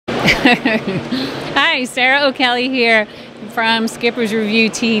Hi, Sarah O'Kelly here from Skipper's Review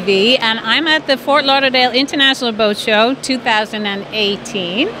TV, and I'm at the Fort Lauderdale International Boat Show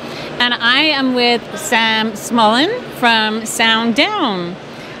 2018, and I am with Sam Smullin from Soundown.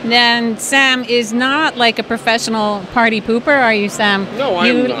 And Sam is not like a professional party pooper, are you, Sam? No,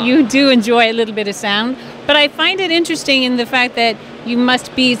 I'm not. You do enjoy a little bit of sound, but I find it interesting in the fact that you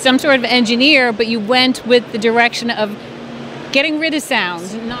must be some sort of engineer, but you went with the direction of getting rid of sound.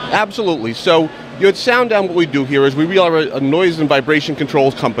 Absolutely. So at Soundown, what we do here is we are a noise and vibration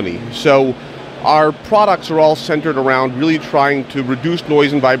controls company. So our products are all centered around really trying to reduce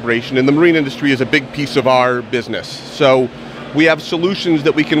noise and vibration, and the marine industry is a big piece of our business. So we have solutions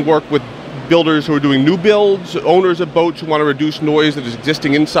that we can work with builders who are doing new builds, owners of boats who want to reduce noise that is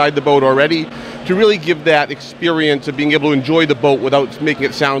existing inside the boat already, to really give that experience of being able to enjoy the boat without making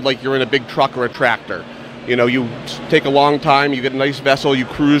it sound like you're in a big truck or a tractor. You know, you take a long time, you get a nice vessel, you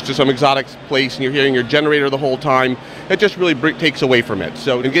cruise to some exotic place, and you're hearing your generator the whole time. It just really takes away from it.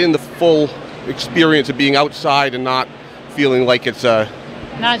 So, in getting the full experience of being outside and not feeling like it's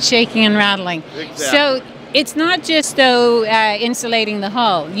not shaking and rattling. Exactly. So it's not just though insulating the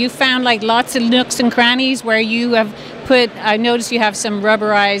hull. You found like lots of nooks and crannies where you have put. I noticed you have some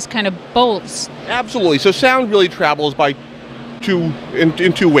rubberized kind of bolts. Absolutely. So sound really travels by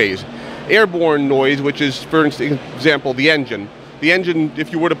in two ways. Airborne noise, which is, for example, the engine. The engine,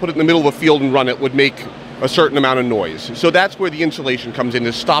 if you were to put it in the middle of a field and run it, would make a certain amount of noise. So that's where the insulation comes in,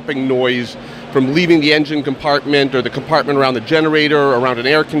 is stopping noise from leaving the engine compartment or the compartment around the generator, around an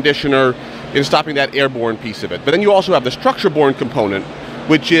air conditioner, and stopping that airborne piece of it. But then you also have the structure-borne component,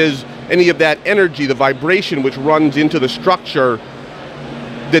 which is any of that energy, the vibration which runs into the structure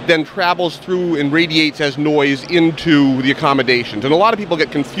that then travels through and radiates as noise into the accommodations. And a lot of people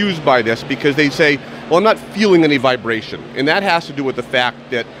get confused by this because they say, well, I'm not feeling any vibration. And that has to do with the fact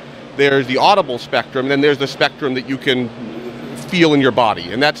that there's the audible spectrum, and then there's the spectrum that you can feel in your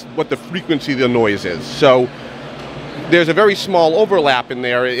body. And that's what the frequency of the noise is. So there's a very small overlap in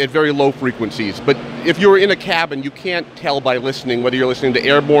there at very low frequencies. But if you're in a cabin, you can't tell by listening whether you're listening to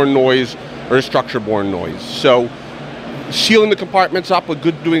airborne noise or structure-borne noise. So sealing the compartments up,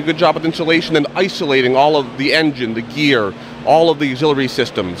 doing a good job with insulation, and isolating all of the engine, the gear, all of the auxiliary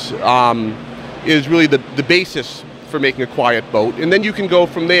systems is really the basis for making a quiet boat. And then you can go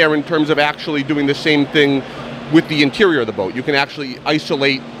from there in terms of actually doing the same thing with the interior of the boat. You can actually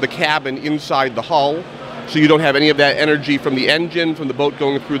isolate the cabin inside the hull, so you don't have any of that energy from the engine, from the boat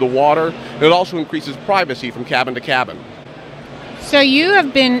going through the water. And it also increases privacy from cabin to cabin. So you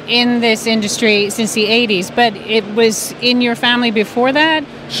have been in this industry since the 80s, but it was in your family before that?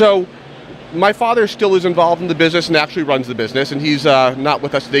 So my father still is involved in the business and actually runs the business, and he's not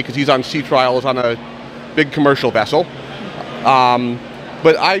with us today because he's on sea trials on a big commercial vessel.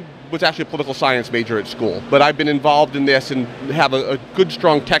 But I was actually a political science major at school, but I've been involved in this and have a good,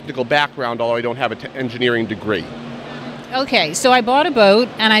 strong technical background, although I don't have an engineering degree. Okay, so I bought a boat,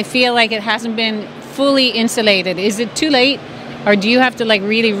 and I feel like it hasn't been fully insulated. Is it too late? Or do you have to like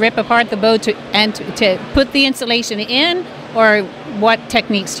really rip apart the boat to put the insulation in, or what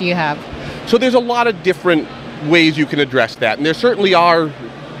techniques do you have? So there's a lot of different ways you can address that, and there certainly are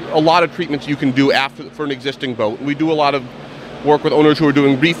a lot of treatments you can do for an existing boat. We do a lot of work with owners who are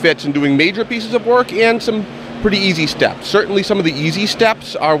doing refits and doing major pieces of work, and some pretty easy steps. Certainly some of the easy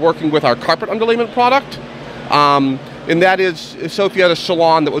steps are working with our carpet underlayment product. And that is, so if you had a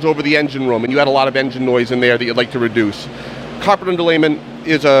salon that was over the engine room and you had a lot of engine noise in there that you'd like to reduce, carpet underlayment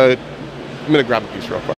is I'm going to grab a piece real quick.